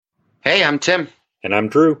Hey, I'm Tim, And I'm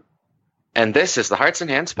Drew. and this is the Hearts and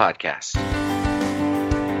Hands Podcast.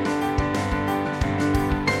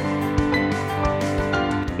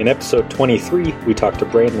 In episode 23, we talk to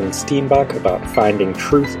Brandon Steenbach about finding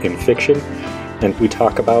truth in fiction, and we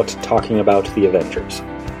talk about talking about the Avengers.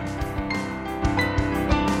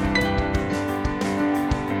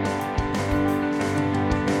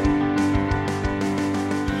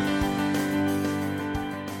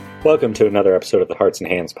 Welcome to another episode of the Hearts and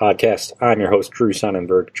Hands Podcast. I'm your host, Drew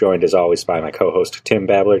Sonnenberg, joined as always by my co-host, Tim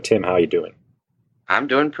Babler. Tim, how you doing? I'm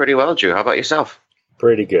doing pretty well, Drew. How about yourself?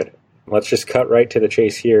 Pretty good. Let's just cut right to the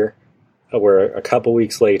chase here. We're a couple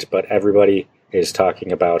weeks late, but everybody is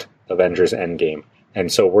talking about Avengers Endgame.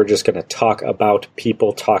 And so we're just going to talk about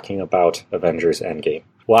people talking about Avengers Endgame.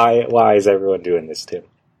 Why is everyone doing this, Tim?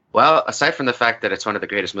 Well, aside from the fact that it's one of the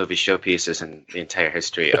greatest movie showpieces in the entire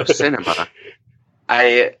history of cinema,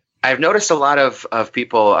 I've noticed a lot of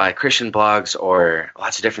people, Christian blogs or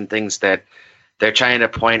lots of different things that they're trying to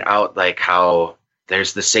point out, like how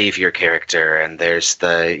there's the savior character and there's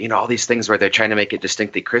all these things where they're trying to make it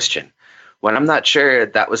distinctly Christian. When I'm not sure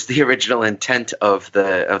that was the original intent of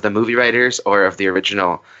the movie writers or of the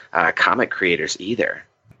original comic creators either.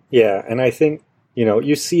 Yeah, and I think,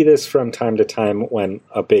 you see this from time to time when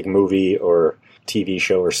a big movie or TV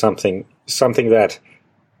show or something that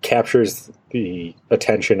captures the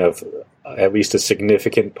attention of at least a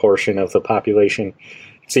significant portion of the population.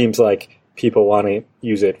 It seems like people want to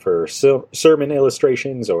use it for sermon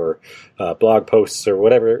illustrations or blog posts or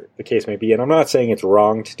whatever the case may be. And I'm not saying it's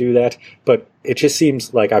wrong to do that, but it just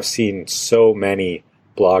seems like I've seen so many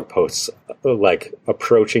blog posts like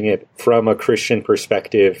approaching it from a Christian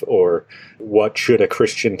perspective, or what should a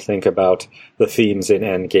Christian think about the themes in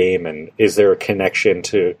Endgame, and is there a connection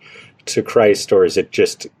to Christ, or is it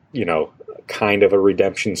just, kind of a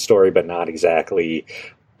redemption story, but not exactly.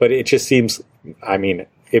 But it just seems,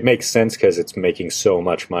 it makes sense because it's making so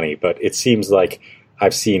much money, but it seems like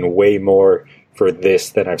I've seen way more for this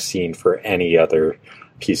than I've seen for any other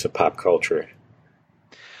piece of pop culture.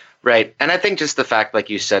 Right. And I think just the fact, like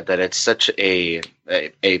you said, that it's such a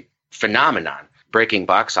phenomenon, breaking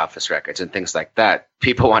box office records and things like that.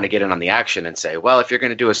 People want to get in on the action and say, well, if you're going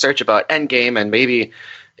to do a search about Endgame and maybe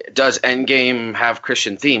does Endgame have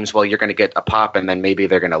Christian themes, well, you're going to get a pop, and then maybe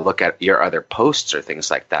they're going to look at your other posts or things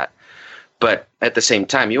like that. But at the same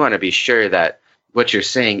time, you want to be sure that what you're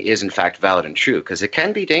saying is in fact valid and true, because it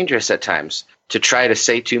can be dangerous at times to try to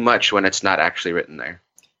say too much when it's not actually written there.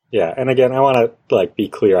 Yeah, and again, I want to be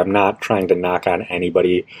clear. I'm not trying to knock on any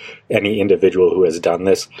individual who has done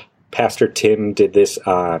this. Pastor Tim did this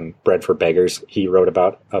on Bread for Beggars. He wrote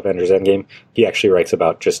about Avengers Endgame. He actually writes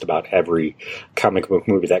about just about every comic book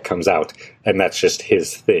movie that comes out, and that's just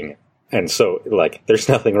his thing. And so, there's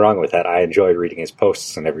nothing wrong with that. I enjoy reading his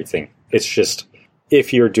posts and everything. It's just,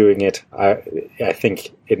 if you're doing it, I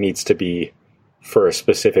think it needs to be for a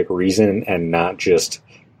specific reason and not just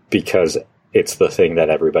because it's the thing that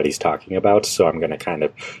everybody's talking about. So I'm going to kind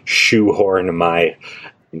of shoehorn my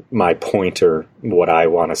point or what I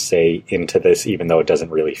want to say into this, even though it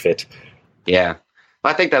doesn't really fit. Yeah.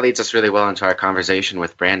 Well, I think that leads us really well into our conversation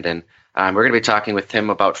with Brandon. We're going to be talking with him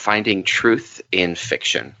about finding truth in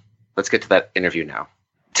fiction. Let's get to that interview now.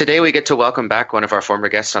 Today we get to welcome back one of our former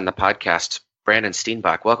guests on the podcast, Brandon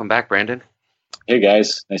Steenbach. Welcome back, Brandon. Hey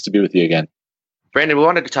guys, nice to be with you again. Brandon, we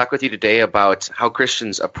wanted to talk with you today about how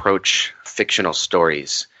Christians approach fictional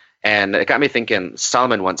stories. And it got me thinking,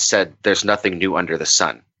 Solomon once said, there's nothing new under the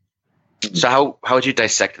sun. So how would you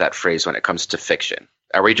dissect that phrase when it comes to fiction?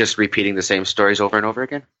 Are we just repeating the same stories over and over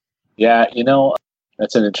again? Yeah,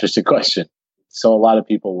 that's an interesting question. So a lot of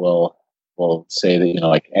people will say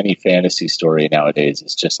that, any fantasy story nowadays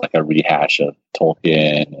is just like a rehash of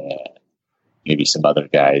Tolkien and maybe some other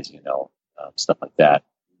guys, stuff like that.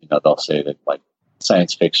 They'll say that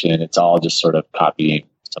science fiction, it's all just sort of copying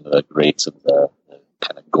some of the greats of the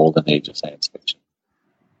kind of golden age of science fiction.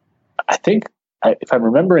 I think, if I'm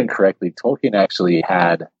remembering correctly, Tolkien actually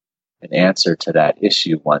had an answer to that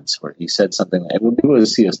issue once where he said something, it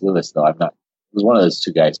was C.S. Lewis, though, it was one of those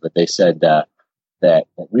two guys, but they said that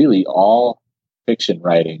really all fiction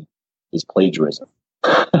writing is plagiarism.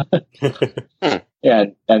 And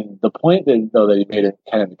the point that he made it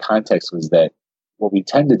kind of in context was that what we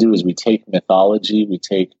tend to do is we take mythology, we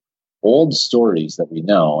take old stories that we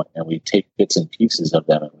know, and we take bits and pieces of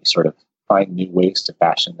them, and we sort of find new ways to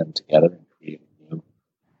fashion them together and create a new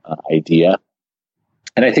idea.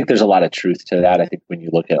 And I think there's a lot of truth to that. I think when you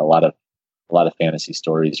look at a lot of fantasy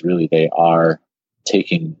stories, really they are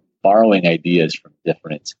borrowing ideas from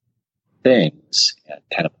different things and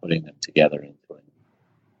kind of putting them together into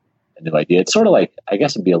new idea. It's sort of like, I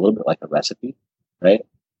guess it'd be a little bit like a recipe, right?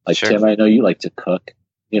 Like, Sure. Tim, I know you like to cook,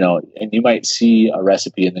 and you might see a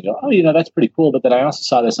recipe and then go, oh, that's pretty cool. But then I also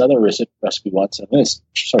saw this other recipe once, and I'm going to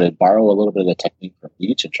sort of borrow a little bit of the technique from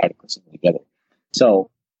each and try to put something together. So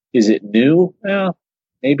is it new? Well,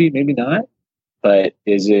 maybe not. But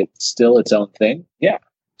is it still its own thing? Yeah.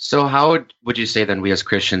 So how would you say then we as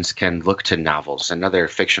Christians can look to novels and other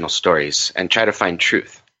fictional stories and try to find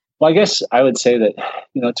truth? Well, I guess I would say that,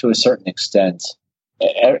 to a certain extent,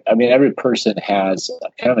 every person has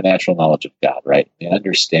kind of a natural knowledge of God, right? They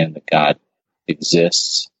understand that God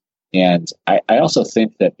exists. And I also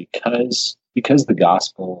think that because the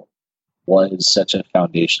gospel was such a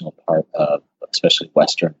foundational part of especially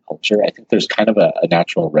Western culture, I think there's kind of a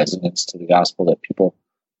natural resonance to the gospel that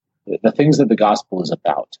the things that the gospel is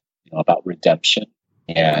about, about redemption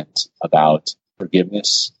and about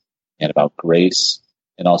forgiveness and about grace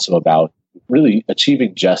and also about really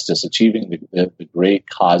achieving justice, achieving the great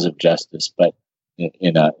cause of justice, but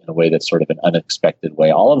in a way that's sort of an unexpected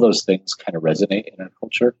way. All of those things kind of resonate in our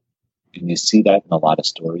culture, and you see that in a lot of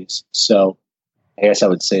stories. So I guess I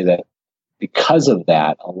would say that because of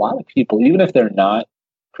that, a lot of people, even if they're not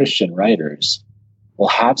Christian writers, will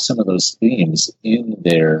have some of those themes in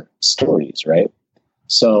their stories, right?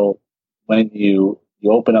 So when you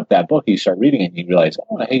open up that book, you start reading it, and you realize,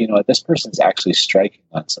 oh, hey, this person's actually striking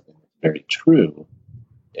on something that's very true.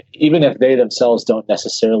 Even if they themselves don't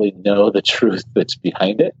necessarily know the truth that's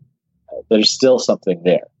behind it, there's still something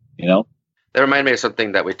there, That reminded me of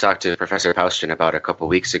something that we talked to Professor Paustian about a couple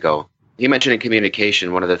weeks ago. You mentioned in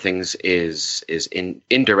communication, one of the things is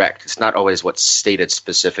indirect. It's not always what's stated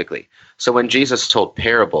specifically. So when Jesus told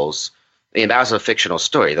parables, that was a fictional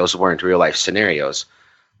story. Those weren't real life scenarios.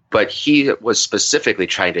 But he was specifically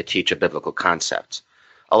trying to teach a biblical concept.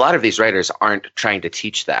 A lot of these writers aren't trying to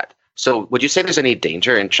teach that. So would you say there's any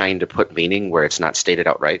danger in trying to put meaning where it's not stated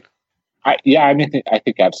outright? I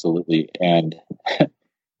think absolutely. And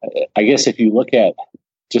I guess if you look at,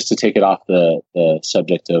 just to take it off the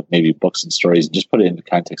subject of maybe books and stories, and just put it in the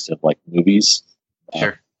context of like movies.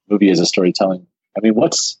 Sure. Movie as a storytelling. I mean,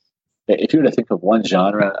 if you were to think of one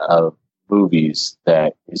genre of movies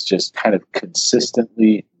that is just kind of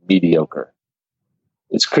consistently mediocre,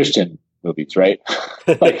 it's Christian movies, right?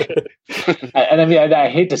 I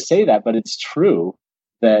hate to say that, but it's true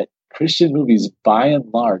that Christian movies, by and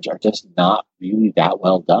large, are just not really that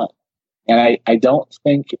well done. And I don't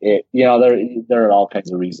think it, there are all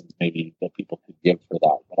kinds of reasons maybe that people could give for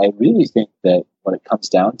that. But I really think that what it comes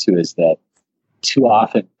down to is that too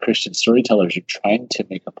often Christian storytellers are trying to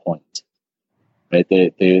make a point, right?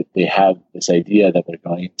 They have this idea that they're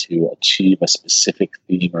going to achieve a specific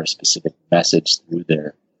theme or a specific message through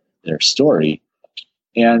their story.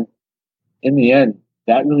 And in the end,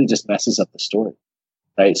 that really just messes up the story,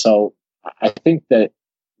 right? So I think that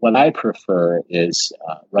what I prefer is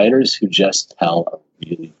writers who just tell a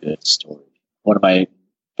really good story. One of my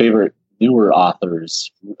favorite newer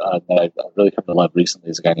authors that I've really come to love recently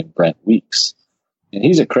is a guy named Brent Weeks. And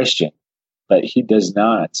he's a Christian, but he does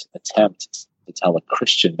not attempt to tell a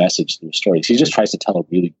Christian message through stories. He just tries to tell a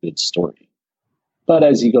really good story. But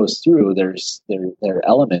as he goes through, there are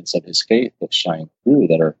elements of his faith that shine through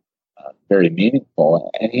that are very meaningful.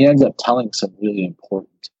 And he ends up telling some really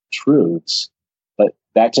important truths. But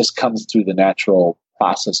that just comes through the natural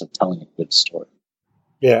process of telling a good story.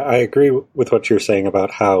 Yeah, I agree with what you're saying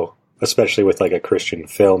about how, especially with like a Christian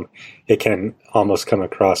film, it can almost come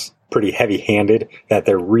across pretty heavy-handed, that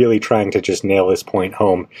they're really trying to just nail this point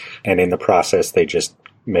home, and in the process they just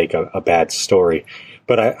make a bad story.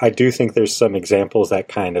 But I do think there's some examples that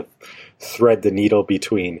kind of thread the needle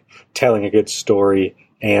between telling a good story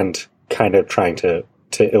and kind of trying to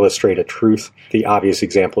illustrate a truth. The obvious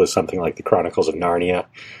example is something like the Chronicles of Narnia.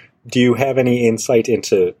 Do you have any insight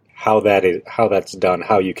into how that's done,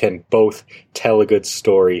 how you can both tell a good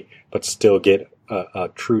story but still get a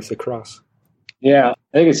truth across? Yeah,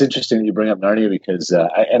 I think it's interesting that you bring up Narnia because,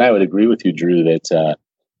 I would agree with you, Drew, that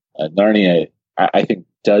Narnia, I think,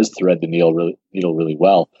 does thread the needle really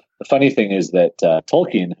well. The funny thing is that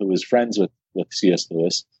Tolkien, who was friends with C.S.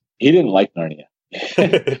 Lewis, he didn't like Narnia.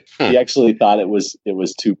 He actually thought it was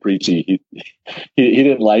too preachy. He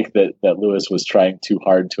didn't like that Lewis was trying too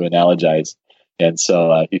hard to analogize, and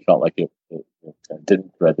so he felt like it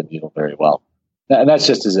didn't thread the needle very well. And that's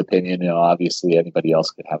just his opinion. Obviously anybody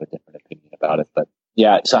else could have a different opinion about it. But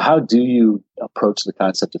yeah, so how do you approach the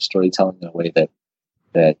concept of storytelling in a way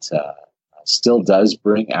that still does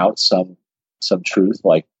bring out some truth,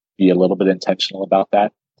 like be a little bit intentional about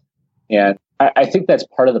that? And I think that's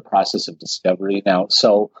part of the process of discovery now.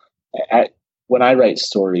 So when I write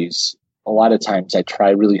stories, a lot of times I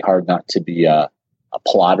try really hard not to be a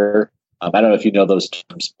plotter. I don't know if you know those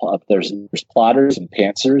terms. There's plotters and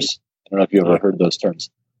pantsers. I don't know if you ever heard those terms,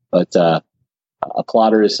 but a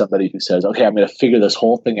plotter is somebody who says, okay, I'm going to figure this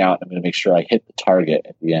whole thing out. I'm going to make sure I hit the target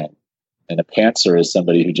at the end. And a pantser is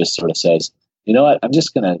somebody who just sort of says, you know what, I'm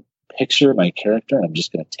just going to picture my character and I'm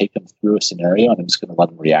just going to take them through a scenario and I'm just going to let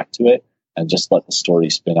them react to it and just let the story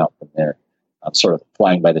spin out from there. I'm sort of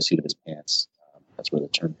flying by the seat of his pants. That's where the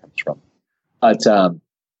term comes from. But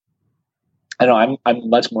I know I'm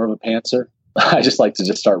much more of a pantser. I just like to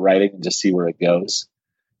just start writing and just see where it goes.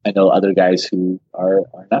 I know other guys who are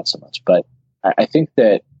not so much, but I think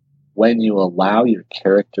that when you allow your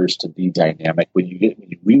characters to be dynamic, when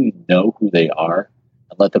you really know who they are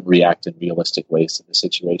and let them react in realistic ways to the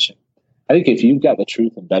situation, I think if you've got the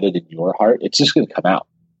truth embedded in your heart, it's just going to come out,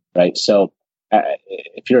 right? So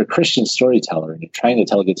if you're a Christian storyteller and you're trying to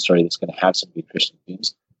tell a good story that's going to have some good Christian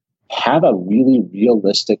themes, have a really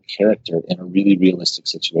realistic character in a really realistic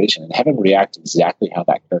situation and have him react exactly how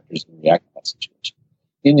that character is going to react in that situation.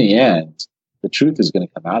 In the end, the truth is going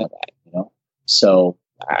to come out of that, you know? So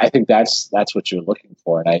I think that's what you're looking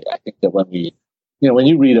for. And I think that when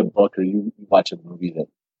you read a book or you watch a movie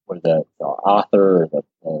where the author or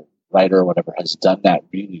the writer or whatever has done that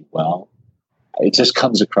really well, it just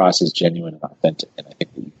comes across as genuine and authentic. And I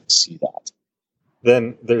think that you can see that.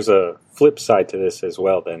 Then there's a flip side to this as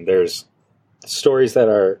well. Then there's stories that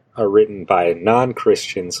are written by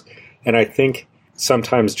non-Christians. And I think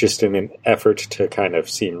sometimes just in an effort to kind of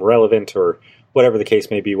seem relevant or whatever the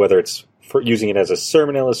case may be, whether it's for using it as a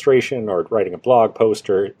sermon illustration or writing a blog post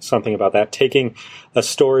or something about that, taking a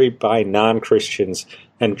story by non-Christians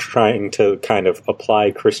and trying to kind of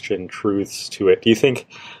apply Christian truths to it. Do you think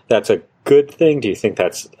that's a good thing? Do you think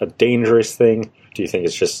that's a dangerous thing? Do you think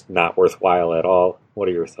it's just not worthwhile at all? What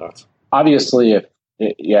are your thoughts? Obviously,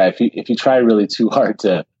 if you try really too hard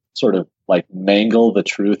to sort of like mangle the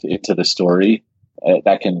truth into the story,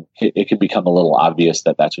 it can become a little obvious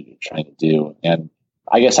that that's what you're trying to do. And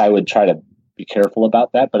I guess I would try to be careful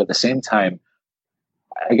about that. But at the same time,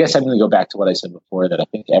 I guess I'm going to go back to what I said before, that I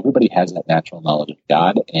think everybody has that natural knowledge of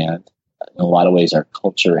God. And in a lot of ways, our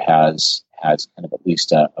culture has kind of at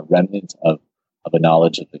least a remnant of a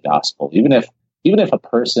knowledge of the gospel. Even if a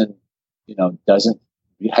person,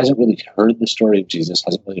 hasn't really heard the story of Jesus,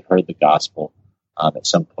 hasn't really heard the gospel at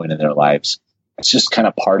some point in their lives, it's just kind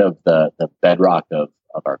of part of the bedrock of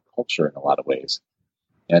our culture in a lot of ways.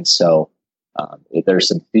 And so there's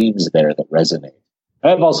some themes there that resonate.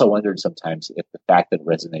 I've also wondered sometimes if the fact that it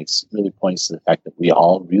resonates really points to the fact that we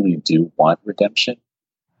all really do want redemption.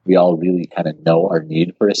 We all really kind of know our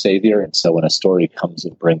need for a savior. And so when a story comes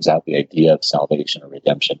and brings out the idea of salvation or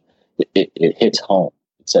redemption, it hits home.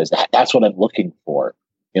 It says, that's what I'm looking for.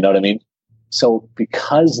 You know what I mean? So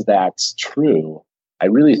because that's true, I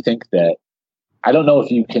really think that, I don't know if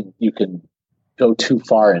you can go too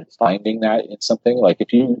far in finding that in something. Like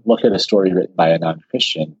if you look at a story written by a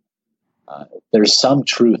non-Christian, there's some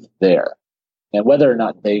truth there. And whether or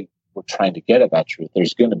not they were trying to get at that truth,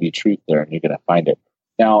 there's going to be truth there and you're going to find it.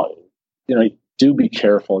 Now, do be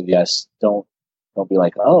careful. Yes. Don't be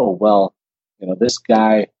like, oh, well, this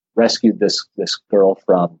guy rescued this girl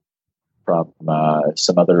from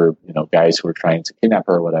some other, guys who were trying to kidnap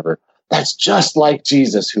her or whatever. That's just like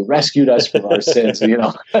Jesus who rescued us from our sins. When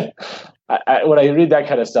I read that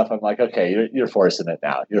kind of stuff, I'm like, okay, you're forcing it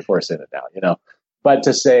now. You're forcing it now, But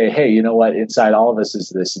to say, hey, you know what? Inside all of us is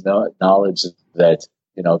this knowledge that,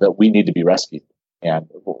 that we need to be rescued. And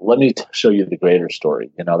let me show you the greater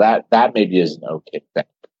story. That maybe is an okay thing.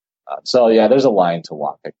 So yeah, there's a line to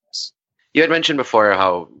walk, I guess. You had mentioned before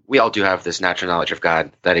how we all do have this natural knowledge of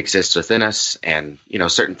God that exists within us and,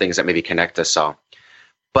 certain things that maybe connect us all.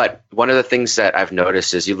 But one of the things that I've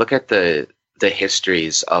noticed is you look at the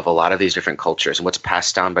histories of a lot of these different cultures and what's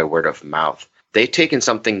passed down by word of mouth. They've taken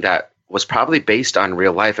something that was probably based on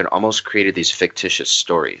real life and almost created these fictitious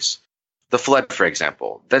stories. The flood, for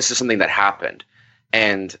example, this is something that happened.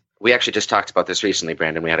 And we actually just talked about this recently,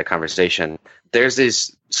 Brandon. We had a conversation. There's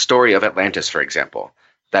this story of Atlantis, for example,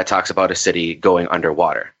 that talks about a city going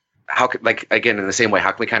underwater. How could, again, in the same way,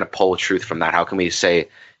 how can we kind of pull truth from that? How can we say,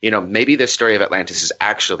 maybe this story of Atlantis is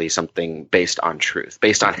actually something based on truth,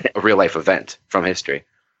 based on a real life event from history?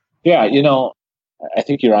 Yeah, I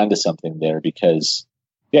think you're onto something there because,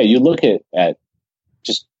 you look at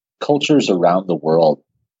just cultures around the world,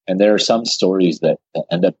 and there are some stories that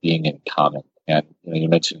end up being in common. And you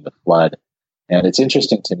mentioned the flood, and it's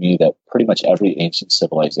interesting to me that pretty much every ancient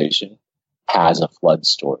civilization has a flood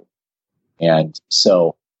story. And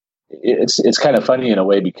so it's kind of funny in a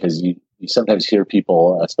way because you sometimes hear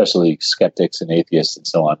people, especially skeptics and atheists and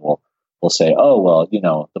so on, will will say, oh, well,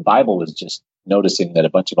 the Bible was just noticing that a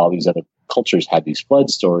bunch of all these other cultures had these flood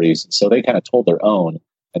stories. And so they kind of told their own,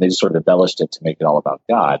 and they just sort of embellished it to make it all about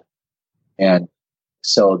God. And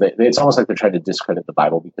so it's almost like they're trying to discredit the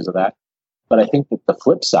Bible because of that. But I think that the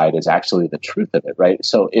flip side is actually the truth of it, right?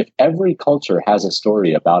 So if every culture has a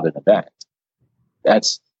story about an event,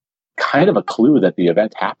 that's kind of a clue that the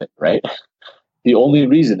event happened, right? The only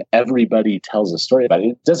reason everybody tells a story about it,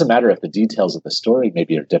 it doesn't matter if the details of the story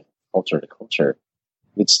maybe are different culture to culture.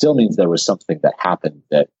 It still means there was something that happened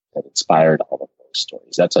that inspired all of those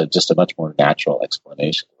stories. That's just a much more natural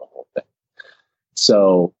explanation of the whole thing.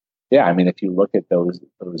 So, yeah, I mean, if you look at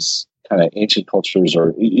those kind of ancient cultures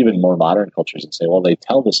or even more modern cultures and say, well, they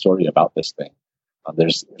tell the story about this thing,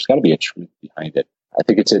 there's got to be a truth behind it. I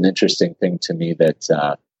think it's an interesting thing to me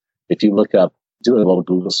that if you look up, do a little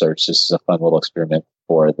Google search, this is a fun little experiment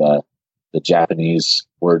for the Japanese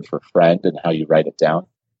word for friend and how you write it down.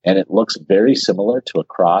 And it looks very similar to a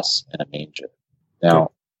cross and a manger.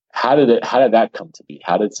 Now, how did that come to be?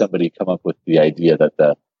 How did somebody come up with the idea that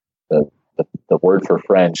the word for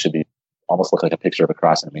friend should be almost look like a picture of a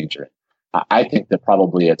cross and a manger? I think that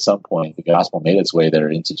probably at some point the gospel made its way there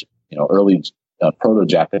into early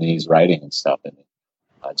Proto-Japanese writing and stuff, and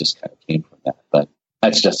it just kind of came from that. But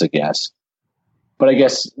that's just a guess. But I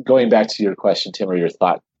guess going back to your question, Tim, or your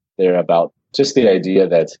thought there about just the idea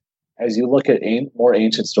that as you look at more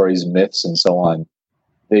ancient stories, myths, and so on,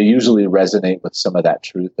 they usually resonate with some of that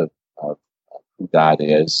truth of who God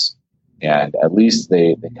is. And at least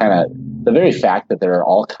they kind of, the very fact that there are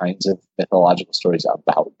all kinds of mythological stories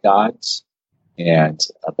about gods and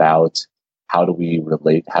about how do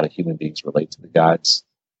human beings relate to the gods,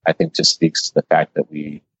 I think just speaks to the fact that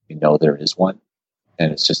we know there is one.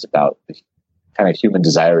 And it's just about the kind of human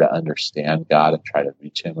desire to understand God and try to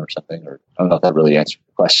reach him or something. Or I don't know if that really answered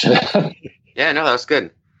the question. Yeah, no, that was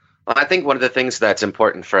good. Well, I think one of the things that's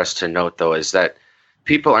important for us to note, though, is that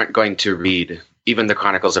people aren't going to read even the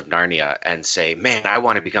Chronicles of Narnia and say, man, I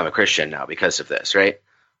want to become a Christian now because of this, right?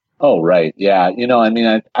 Oh, right. Yeah. I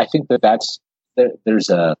mean, I think there's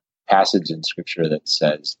a passage in Scripture that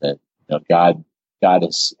says that God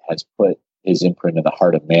has put his imprint in the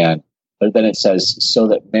heart of man. But then it says, so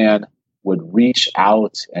that man would reach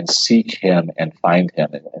out and seek him and find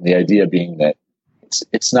him. And the idea being that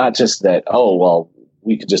it's not just that, oh, well,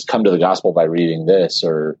 we could just come to the gospel by reading this,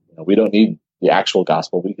 or we don't need the actual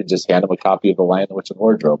gospel. We could just hand them a copy of The Lion, the Witch, and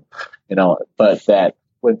Wardrobe, but that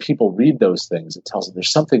when people read those things, it tells them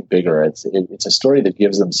there's something bigger. It's a story that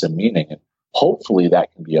gives them some meaning. And hopefully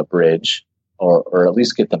that can be a bridge or at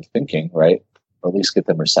least get them thinking, right? Or at least get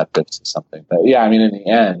them receptive to something. But yeah, I mean, in the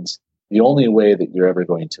end, the only way that you're ever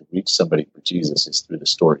going to reach somebody for Jesus is through the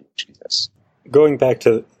story of Jesus. Going back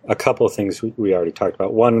to a couple of things we already talked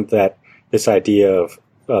about. One, that this idea of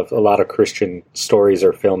a lot of Christian stories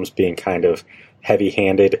or films being kind of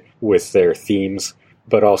heavy-handed with their themes,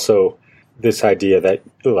 but also this idea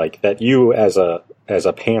that you as a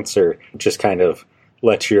pantser just kind of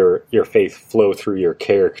let your faith flow through your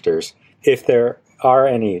characters. If there are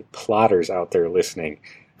any plotters out there listening,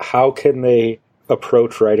 how can they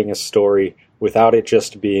approach writing a story without it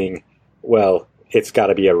just being, well, it's got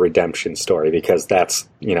to be a redemption story because that's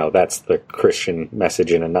the Christian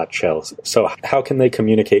message in a nutshell. So how can they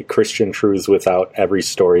communicate Christian truths without every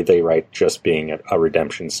story they write just being a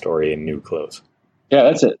redemption story in new clothes?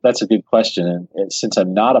 Yeah, that's a good question. And since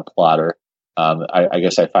I'm not a plotter, I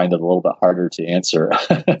guess I find it a little bit harder to answer,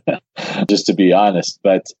 just to be honest.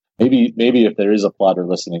 But maybe if there is a plotter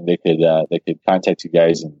listening, they could contact you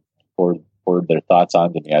guys and forward their thoughts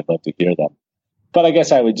on to me. I'd love to hear them. But I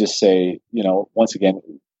guess I would just say, once again,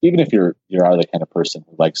 even if you are the kind of person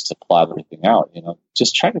who likes to plot everything out,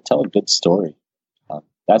 just try to tell a good story.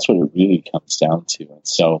 That's what it really comes down to. And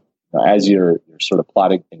so, as you're sort of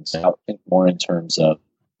plotting things out, think more in terms of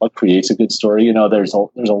what creates a good story. There's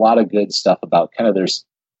a lot of good stuff about there's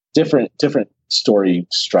different story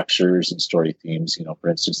structures and story themes. For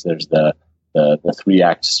instance, there's the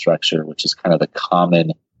 3-act structure, which is kind of the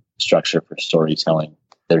common structure for storytelling.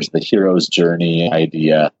 There's the hero's journey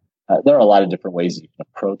idea. There are a lot of different ways you can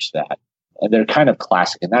approach that. And they're kind of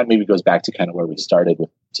classic. And that maybe goes back to kind of where we started with,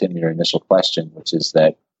 Tim, your initial question, which is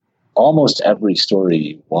that almost every story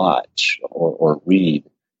you watch or read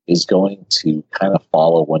is going to kind of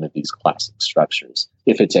follow one of these classic structures,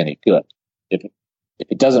 if it's any good. If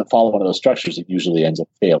it doesn't follow one of those structures, it usually ends up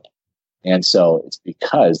failing. And so it's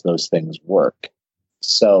because those things work.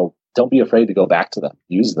 So don't be afraid to go back to them.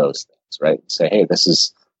 Use those things, right? Say, hey, this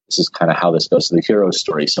is kind of how this goes. So the hero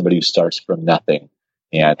story, somebody who starts from nothing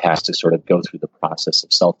and has to sort of go through the process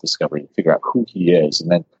of self-discovery and figure out who he is.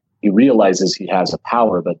 And then he realizes he has a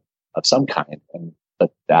power, but of some kind.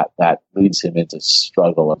 But that leads him into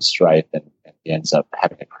struggle and strife, and he ends up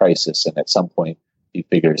having a crisis. And at some point, he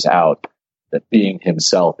figures out that being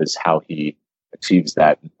himself is how he achieves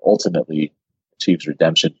that, and ultimately achieves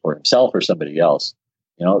redemption for himself or somebody else.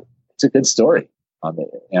 It's a good story.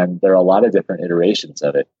 And there are a lot of different iterations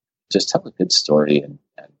of it. Just tell a good story and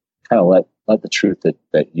kind of let the truth that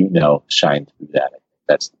shine through that.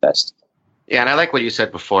 That's the best. Yeah, and I like what you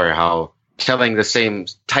said before, how telling the same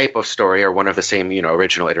type of story or one of the same,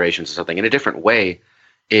 original iterations of something in a different way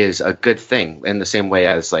is a good thing, in the same way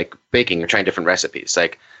as like baking or trying different recipes.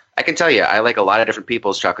 Like, I can tell you, I like a lot of different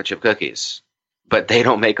people's chocolate chip cookies, but they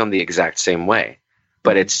don't make them the exact same way.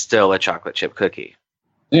 But it's still a chocolate chip cookie.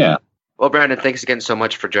 Yeah. Well, Brandon, thanks again so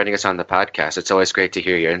much for joining us on the podcast. It's always great to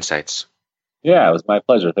hear your insights. Yeah, it was my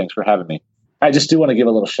pleasure. Thanks for having me. I just do want to give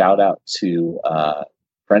a little shout out to a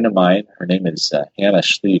friend of mine. Her name is Hannah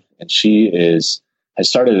Schlief, and she has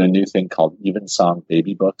started a new thing called Evensong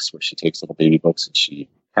Baby Books, where she takes little baby books and she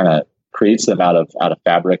kind of creates them out of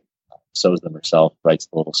fabric, sews them herself, writes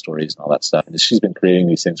the little stories and all that stuff. And she's been creating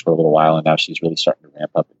these things for a little while, and now she's really starting to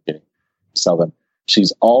ramp up and getting to sell them.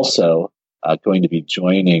 She's also going to be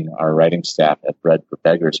joining our writing staff at Bread for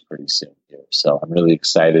Beggars pretty soon here. So I'm really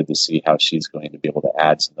excited to see how she's going to be able to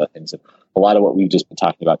add some of the things. And a lot of what we've just been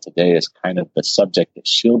talking about today is kind of the subject that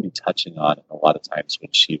she'll be touching on a lot of times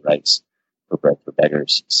when she writes for Bread for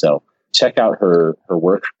Beggars. So check out her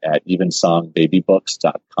work at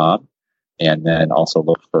evensongbabybooks.com, and then also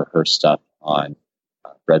look for her stuff on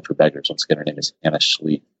Bread for Beggars. Once again, her name is Hannah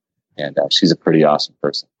Schlief, and she's a pretty awesome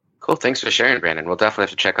person. Cool. Thanks for sharing, Brandon. We'll definitely have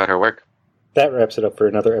to check out her work. That wraps it up for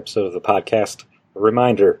another episode of the podcast. A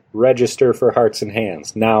reminder, register for Hearts and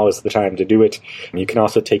Hands. Now is the time to do it. You can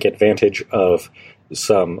also take advantage of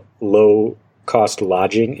some low-cost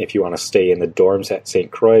lodging if you want to stay in the dorms at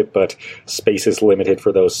St. Croix, but space is limited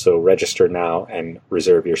for those, so register now and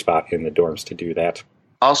reserve your spot in the dorms to do that.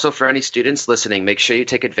 Also, for any students listening, make sure you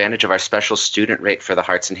take advantage of our special student rate for the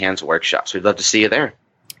Hearts and Hands workshops. We'd love to see you there.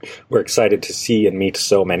 We're excited to see and meet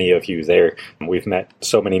so many of you there. We've met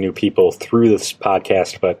so many new people through this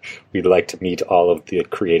podcast, but we'd like to meet all of the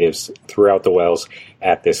creatives throughout the Wells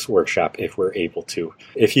at this workshop if we're able to.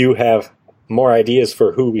 If you have more ideas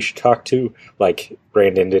for who we should talk to, like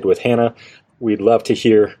Brandon did with Hannah, we'd love to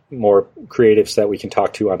hear more creatives that we can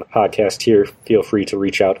talk to on the podcast here. Feel free to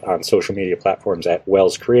reach out on social media platforms at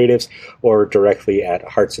Wells Creatives or directly at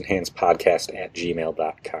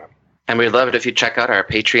heartsandhandspodcast@gmail.com. And we'd love it if you check out our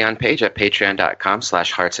Patreon page at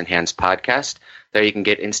patreon.com/heartsandhandspodcast. There you can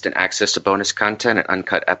get instant access to bonus content and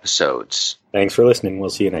uncut episodes. Thanks for listening. We'll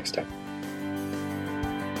see you next time.